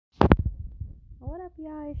What up,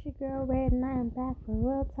 y'all? It's your girl Red, and I am back for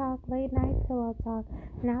Real Talk, Late Night Pillow Talk.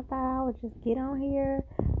 And I thought I would just get on here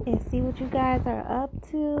and see what you guys are up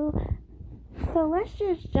to. So let's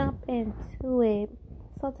just jump into it.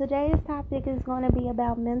 So today's topic is going to be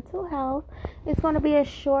about mental health. It's going to be a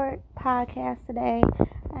short podcast today.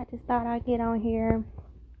 I just thought I'd get on here.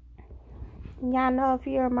 Y'all know if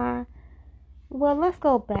you're let's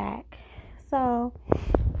go back. So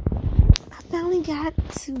I finally got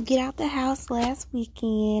to get out the house last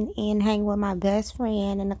weekend and hang with my best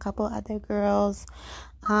friend and a couple other girls.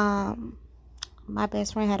 My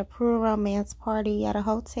best friend had a pool romance party at a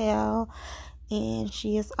hotel, and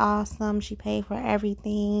she is awesome. She paid for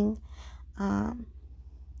everything.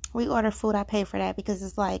 We ordered food. I paid for that because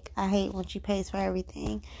it's like, I hate when she pays for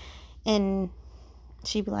everything. And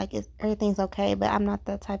she'd be like, everything's okay, but I'm not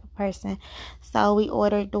that type of person. So we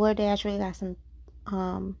ordered DoorDash. We got some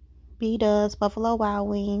B-Dubs, Buffalo Wild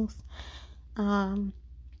Wings.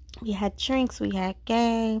 We had drinks, we had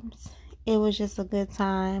games. It was just a good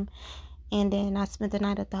time. And then I spent the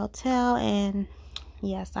night at the hotel, and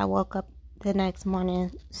yes, I woke up the next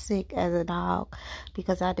morning sick as a dog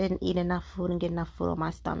because I didn't eat enough food and get enough food on my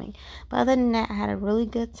stomach. But other than that, I had a really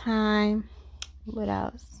good time. What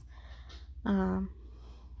else?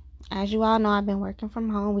 As you all know, I've been working from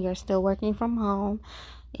home. We are still working from home.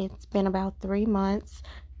 It's been about 3 months.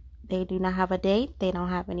 They do not have a date. They don't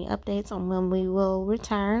have any updates on when we will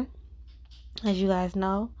return. As you guys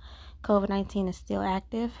know, COVID-19 is still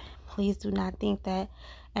active. Please do not think that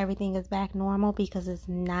everything is back normal, because it's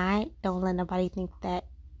not. Don't let nobody think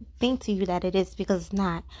to you that it is, because it's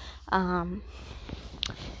not.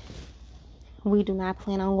 We do not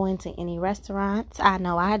plan on going to any restaurants. I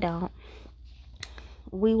know I don't.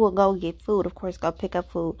 We will go get food, of course, go pick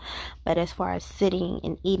up food. But as far as sitting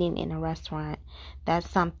and eating in a restaurant, that's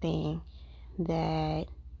something that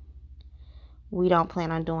we don't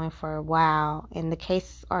plan on doing for a while. And the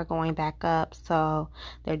cases are going back up, so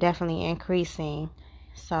they're definitely increasing.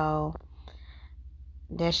 So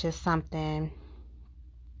that's just something.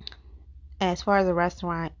 As far as the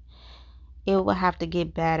restaurant, it will have to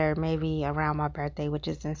get better maybe around my birthday, which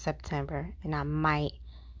is in September. And I might,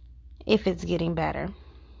 if it's getting better,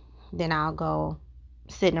 then I'll go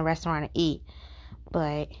sit in a restaurant and eat.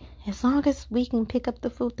 But as long as we can pick up the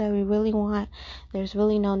food that we really want, there's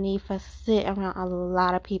really no need for us to sit around a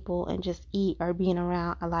lot of people and just eat, or being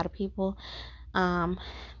around a lot of people.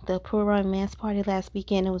 The pool romance party last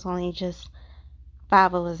weekend, it was only just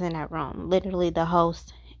 5 of us in that room. Literally the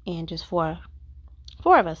host and just four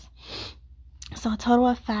of us. So a total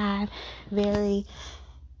of 5. Very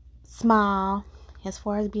small. As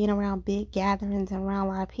far as being around big gatherings and around a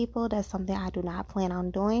lot of people, that's something I do not plan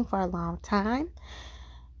on doing for a long time.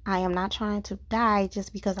 I am not trying to die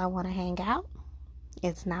just because I want to hang out.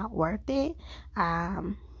 It's not worth it.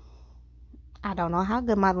 I don't know how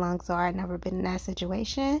good my lungs are. I've never been in that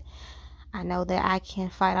situation. I know that I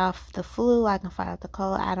can fight off the flu. I can fight off the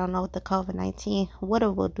cold. I don't know what the COVID-19, what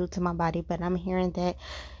it will do to my body, but I'm hearing that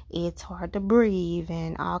it's hard to breathe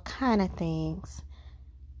and all kind of things.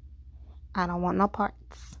 I don't want no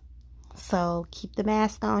parts. So keep the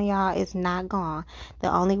mask on, y'all. It's not gone. The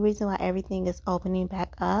only reason why everything is opening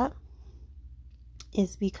back up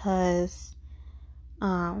is because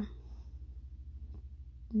the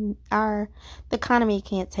economy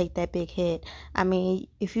can't take that big hit. I mean,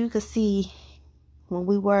 if you could see when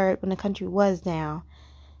the country was down,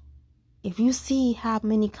 if you see how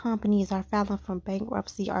many companies are filing from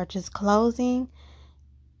bankruptcy or just closing,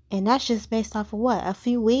 and that's just based off of what, a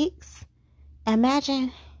few weeks?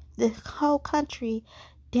 Imagine the whole country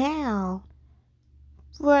down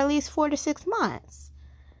for at least 4 to 6 months.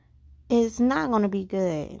 It's not going to be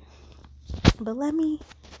good. But let me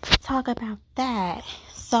talk about that.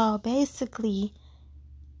 So basically,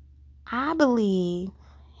 I believe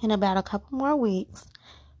in about a couple more weeks,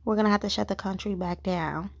 we're going to have to shut the country back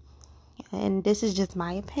down. And this is just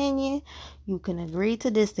my opinion. You can agree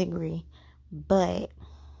to disagree. But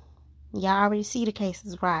y'all already see the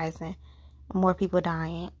cases rising. More people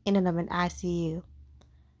dying, ending up in ICU.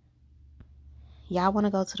 Y'all want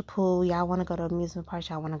to go to the pool. Y'all want to go to amusement parks.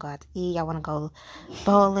 Y'all want to go out to eat. Y'all want to go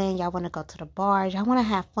bowling. Y'all want to go to the bars. Y'all want to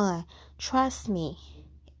have fun. Trust me.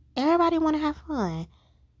 Everybody want to have fun.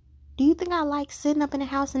 Do you think I like sitting up in the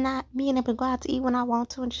house and not being able to go out to eat when I want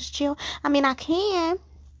to and just chill? I mean, I can,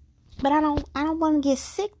 but I don't want to get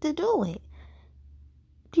sick to do it.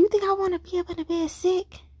 Do you think I want to be up in the bed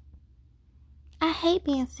sick? I hate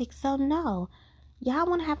being sick, so no. Y'all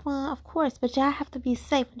want to have fun, of course, but y'all have to be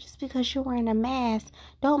safe. Just because you're wearing a mask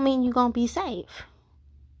don't mean you're going to be safe.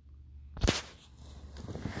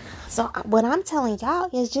 So what I'm telling y'all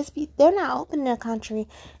is they're not opening the country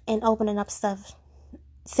and opening up stuff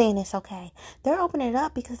saying it's okay. They're opening it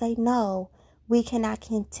up because they know we cannot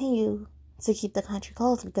continue to keep the country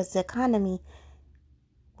closed because the economy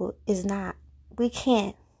is not. We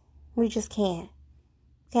can't. We just can't.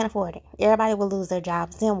 Can't afford it. Everybody will lose their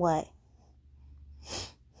jobs. Then what?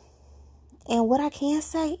 And what I can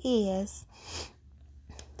say is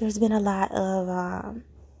there's been a lot of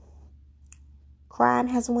crime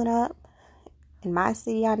has went up. In my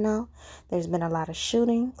city, I know there's been a lot of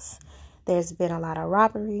shootings. There's been a lot of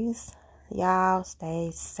robberies. Y'all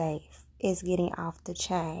stay safe. It's getting off the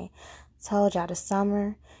chain. Told y'all the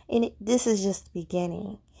summer, and this is just the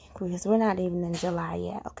beginning because we're not even in July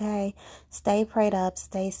yet. Okay, stay prayed up,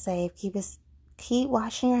 stay safe, keep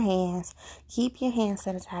washing your hands, keep your hand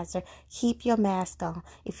sanitizer, keep your mask on.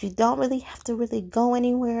 If you don't really have to really go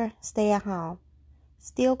anywhere, stay at home.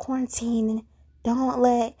 Still quarantining. Don't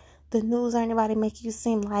let the news or anybody make you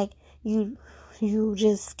seem like you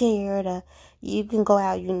just scared or you can go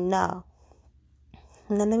out, And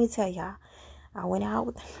then let me tell y'all, I went out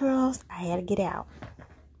with the girls. I had to get out.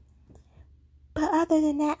 But other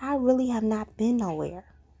than that, I really have not been nowhere.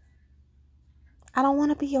 I don't want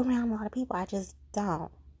to be around a lot of people. I just don't.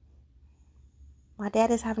 My dad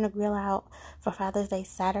is having a grill out for Father's Day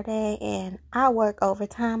Saturday, and I work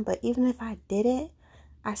overtime. But even if I didn't,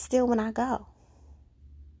 I still when I go.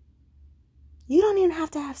 You don't even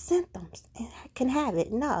have to have symptoms and can have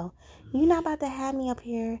it. No. You're not about to have me up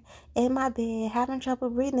here in my bed having trouble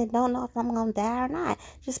breathing and don't know if I'm going to die or not.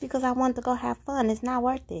 Just because I want to go have fun. It's not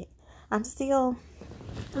worth it.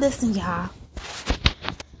 Listen, y'all.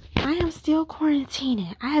 I am still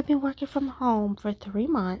quarantining. I have been working from home for 3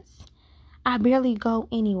 months. I barely go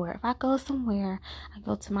anywhere. If I go somewhere, I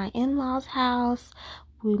go to my in-laws' house.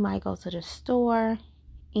 We might go to the store.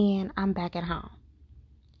 And I'm back at home.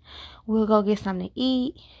 We'll go get something to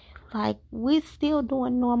eat. Like, we're still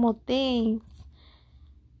doing normal things.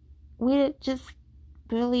 We just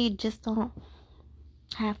really just don't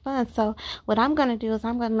have fun. So what I'm going to do is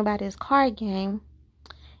I'm going to buy this card game.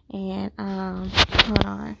 And, hold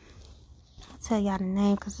on. I'll tell y'all the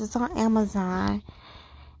name because it's on Amazon.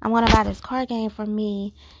 I want to buy this card game for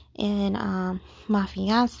me and my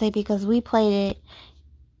fiance because we played it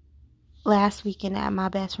last weekend at my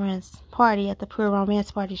best friend's party, at the Pure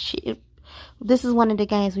Romance party. This is one of the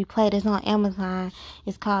games we played. It's on Amazon.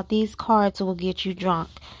 It's called These Cards Will Get You Drunk.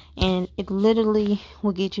 And it literally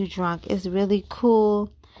will get you drunk. It's really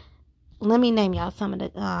cool. Let me name y'all some of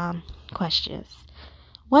the questions.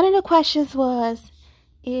 One of the questions was,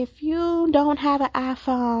 if you don't have an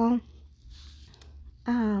iPhone,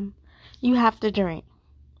 you have to drink.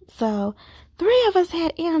 So 3 of us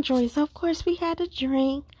had Android. So of course we had to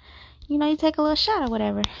drink. You know, you take a little shot or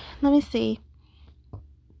whatever. Let me see.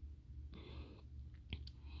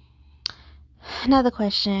 Another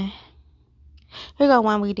question. Here go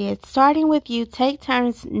one we did. Starting with you, take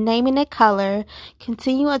turns naming a color.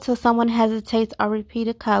 Continue until someone hesitates or repeat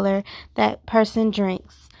a color that person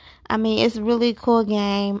drinks. I mean, it's a really cool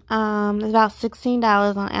game. It's about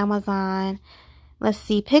 $16 on Amazon. Let's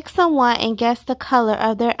see. Pick someone and guess the color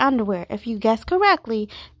of their underwear. If you guess correctly,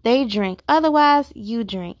 they drink. Otherwise, you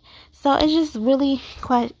drink. So it's just really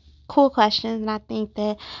quite cool questions, and I think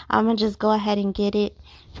that I'm going to just go ahead and get it.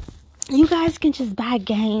 You guys can just buy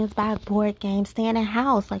games, buy board games, stay in a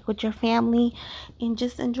house, like with your family, and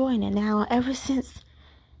just enjoying it. Now, ever since,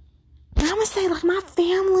 I'm going to say, like, my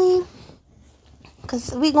family,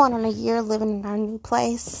 because we going on a year living in our new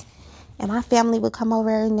place, and my family would come over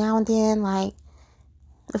every now and then, like,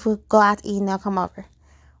 if we go out to eat, they'll come over.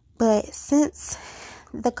 But since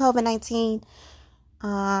the COVID-19,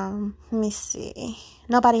 let me see,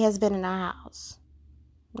 nobody has been in our house.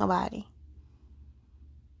 Nobody.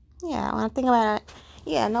 Yeah, when I think about it,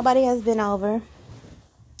 yeah, nobody has been over.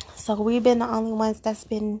 So we've been the only ones that's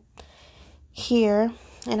been here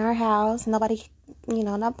in our house. Nobody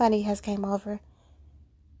has came over,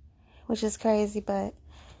 which is crazy, but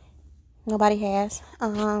nobody has.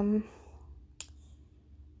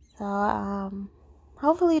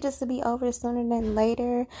 Hopefully this will be over sooner than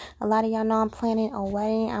later. A lot of y'all know I'm planning a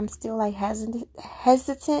wedding. I'm still like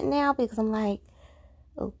hesitant now because I'm like,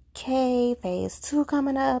 okay, phase 2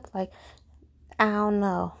 coming up. Like, I don't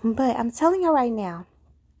know. But I'm telling you right now,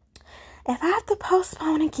 if I have to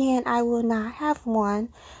postpone again, I will not have one.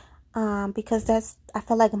 Because I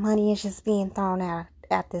feel like money is just being thrown out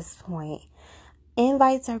at this point. New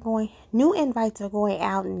invites are going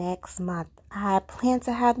out next month. I plan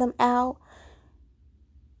to have them out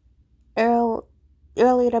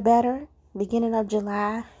earlier the better. Beginning of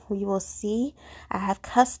July, we will see. I have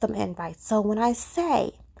custom invites. So when I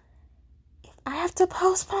say I have to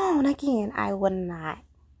postpone again. I will not.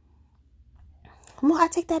 Well, I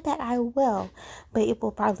take that back. I will, but it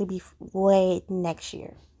will probably be way next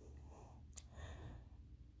year.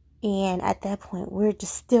 And at that point, we're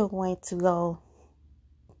just still going to go.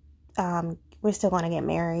 We're still going to get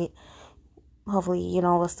married. Hopefully,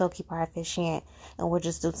 we'll still keep our officiant, and we'll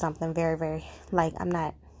just do something very, very, like, I'm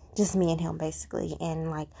not, just me and him, basically,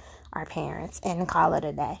 and, like, our parents, and call it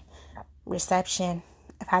a day. Reception,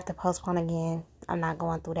 if I have to postpone again, I'm not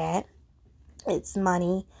going through that. It's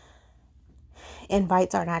money.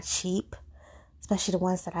 Invites are not cheap, especially the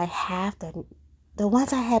ones that I have. The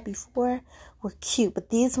ones I had before were cute,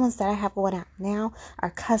 but these ones that I have going out now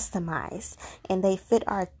are customized, and they fit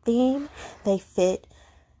our theme. They fit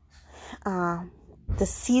the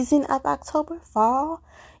season of October, fall,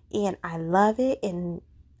 and I love it. And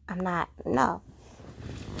I'm not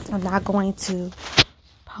going to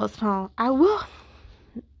postpone.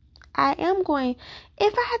 I am going,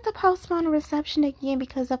 if I had to postpone a reception again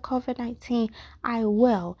because of COVID-19, I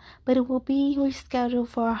will, but it will be rescheduled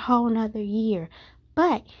for a whole nother year.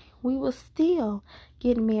 But we will still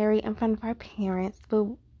get married in front of our parents, but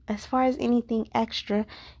as far as anything extra,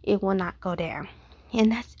 it will not go down.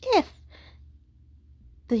 And that's if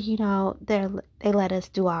they let us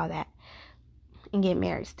do all that and get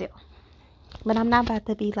married still. But I'm not about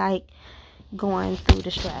to be like going through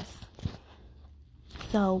the stress.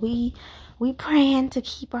 So we plan to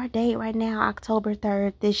keep our date right now, October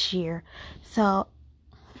 3rd this year. So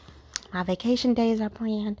my vacation days are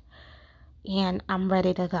planned, and I'm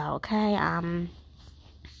ready to go, okay? I'm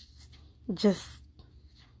just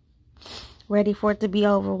ready for it to be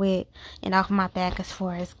over with and off my back as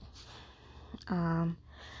far as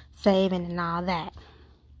saving and all that.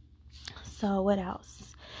 So what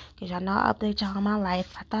else? Because y'all know I update y'all on my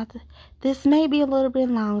life. I thought this may be a little bit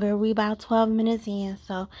longer. We about 12 minutes in,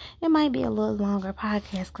 so it might be a little longer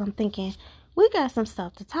podcast, because I'm thinking we got some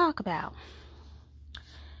stuff to talk about.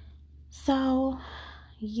 So,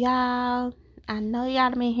 y'all, I know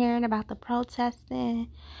y'all been hearing about the protesting,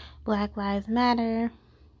 Black Lives Matter.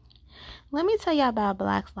 Let me tell y'all about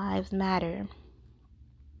Black Lives Matter.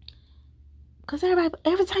 Because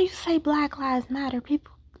every time you say Black Lives Matter,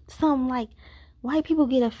 white people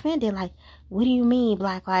get offended. Like, what do you mean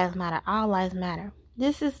Black Lives Matter? All lives matter.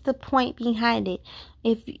 This is the point behind it.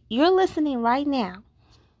 If you're listening right now,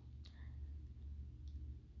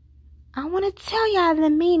 I want to tell y'all the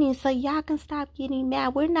meaning so y'all can stop getting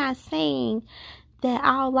mad. We're not saying that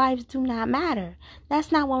all lives do not matter.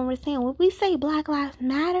 That's not what we're saying. When we say Black Lives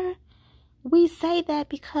Matter, we say that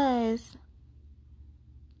because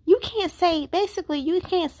you can't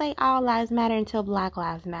say all lives matter until Black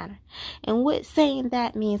Lives Matter. And what saying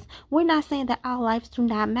that means, we're not saying that all lives do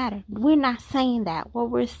not matter. We're not saying that. What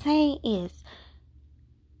we're saying is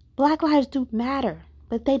Black lives do matter,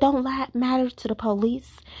 but they don't matter to the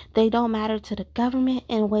police. They don't matter to the government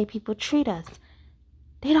and the way people treat us.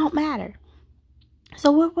 They don't matter.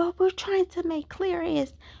 So what we're trying to make clear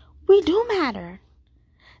is we do matter.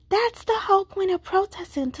 That's the whole point of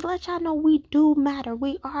protesting, to let y'all know we do matter.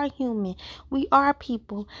 We are human. We are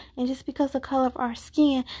people. And just because the color of our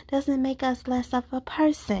skin doesn't make us less of a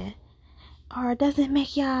person, or doesn't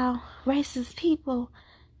make y'all racist people,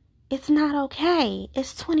 it's not okay.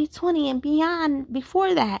 It's 2020 and beyond.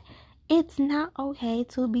 Before that, it's not okay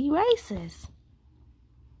to be racist.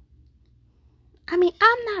 I mean,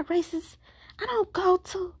 I'm not racist. I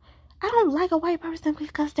don't like a white person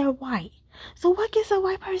because they're white. So what gets a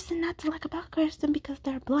white person not to like a black person because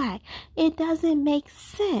they're black? It doesn't make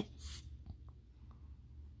sense.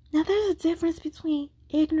 Now, there's a difference between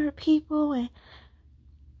ignorant people and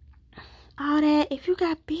all that. If you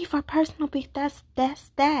got beef or personal beef, that's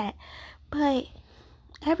that. But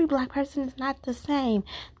every black person is not the same.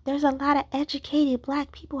 There's a lot of educated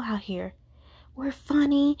black people out here. We're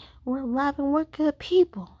funny, we're loving, we're good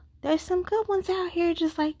people. There's some good ones out here,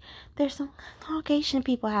 just like there's some Caucasian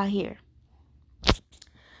people out here.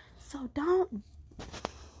 So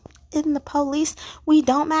in the police, we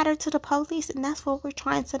don't matter to the police, and that's what we're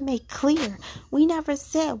trying to make clear. We never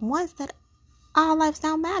said once that all lives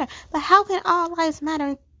don't matter. But how can all lives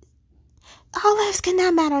matter? All lives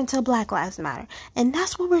cannot matter until Black Lives Matter. And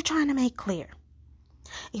that's what we're trying to make clear.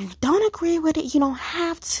 If you don't agree with it, you don't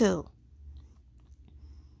have to.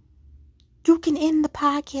 You can end the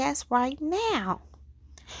podcast right now.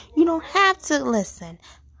 You don't have to listen.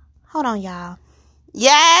 Hold on, y'all.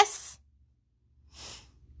 Yes!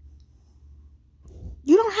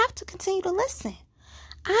 You don't have to continue to listen.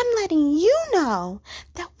 I'm letting you know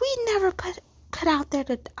that we never put out there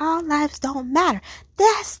that all lives don't matter.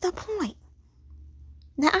 That's the point.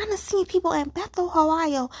 Now, I've seen people in Bethel,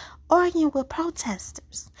 Ohio, arguing with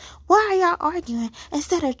protesters? Why are y'all arguing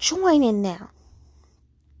instead of joining them?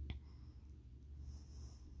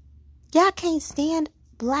 Y'all can't stand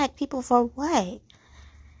black people for what?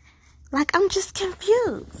 Like, I'm just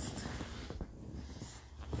confused.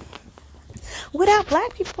 Without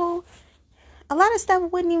black people, a lot of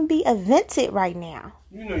stuff wouldn't even be invented right now.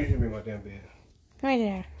 You know you should be in my damn bed. Right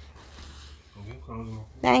there. Okay,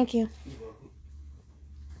 thank you.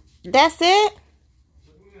 That's it?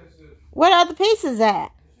 Where the other pieces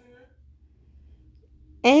at?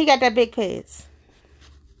 And he got that big piece.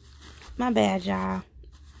 My bad, y'all.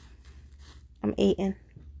 I'm eating.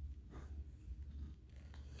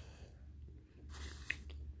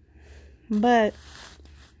 But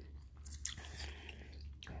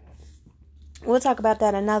we'll talk about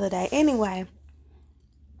that another day. Anyway,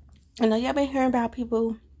 I know y'all been hearing about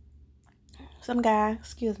people. Some guy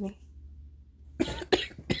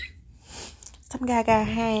got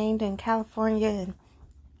hanged in California, and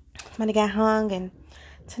somebody got hung in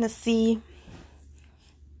Tennessee.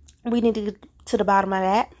 We need to get to the bottom of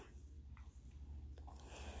that.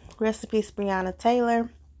 Rest in peace, Breonna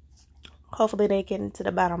Taylor. Hopefully they get to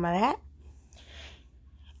the bottom of that.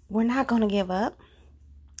 We're not going to give up.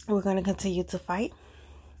 We're going to continue to fight.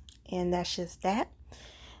 And that's just that.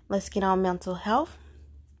 Let's get on mental health.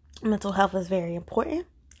 Mental health is very important.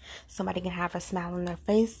 Somebody can have a smile on their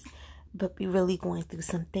face, but be really going through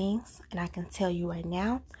some things. And I can tell you right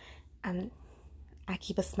now, I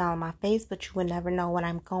keep a smile on my face, but you would never know what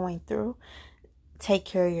I'm going through. Take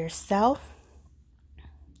care of yourself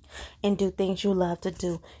and do things you love to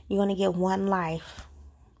do. You're going to get one life.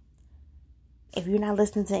 If you're not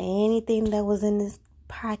listening to anything that was in this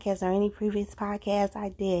podcast or any previous podcast I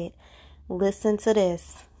did, listen to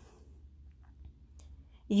this.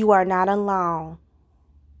 You are not alone.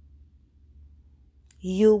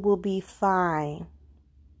 You will be fine.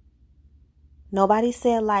 Nobody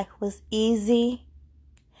said life was easy.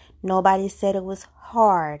 Nobody said it was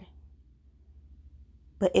hard.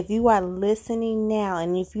 But if you are listening now,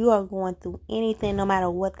 and if you are going through anything, no matter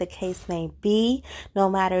what the case may be,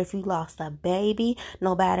 no matter if you lost a baby,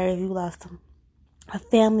 no matter if you lost a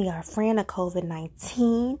family or a friend of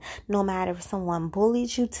COVID-19, no matter if someone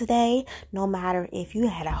bullied you today, no matter if you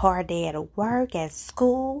had a hard day at work, at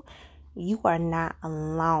school, you are not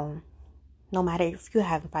alone. No matter if you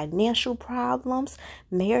have financial problems,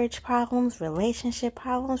 marriage problems, relationship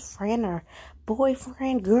problems, friend or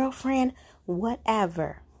boyfriend, girlfriend,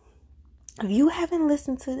 whatever. If you haven't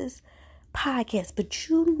listened to this podcast, but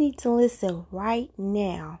you need to listen right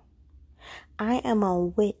now, I am a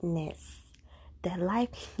witness that life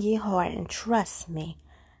can get hard, and trust me,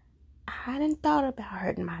 I hadn't thought about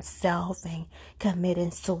hurting myself and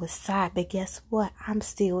committing suicide, but guess what? I'm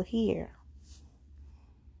still here.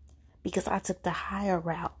 Because I took the higher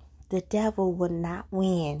route. The devil would not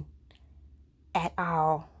win at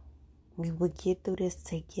all. We will get through this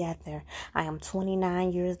together. I am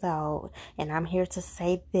 29 years old, and I'm here to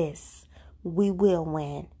say this. We will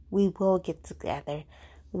win. We will get together.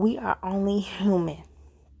 We are only human.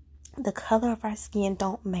 The color of our skin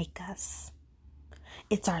don't make us.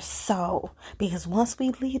 It's our soul. Because once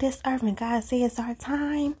we leave this earth and God says it's our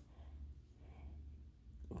time,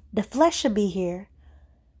 the flesh should be here,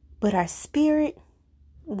 but our spirit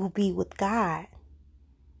will be with God.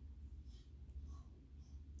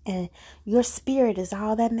 And your spirit is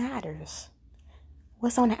all that matters.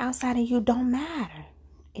 What's on the outside of you don't matter.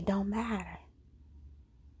 It don't matter.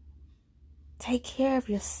 Take care of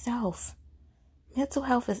yourself. Mental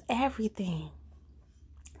health is everything.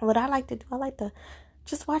 What I like to do, I like to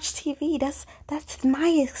just watch TV. That's my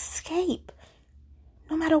escape.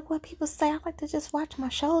 No matter what people say, I like to just watch my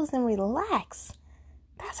shows and relax.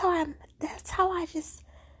 That's what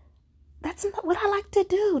I like to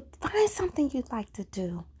do. Find something you like to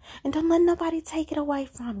do. And don't let nobody take it away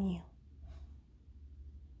from you.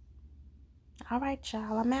 All right,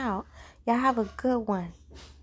 y'all. I'm out. Y'all have a good one.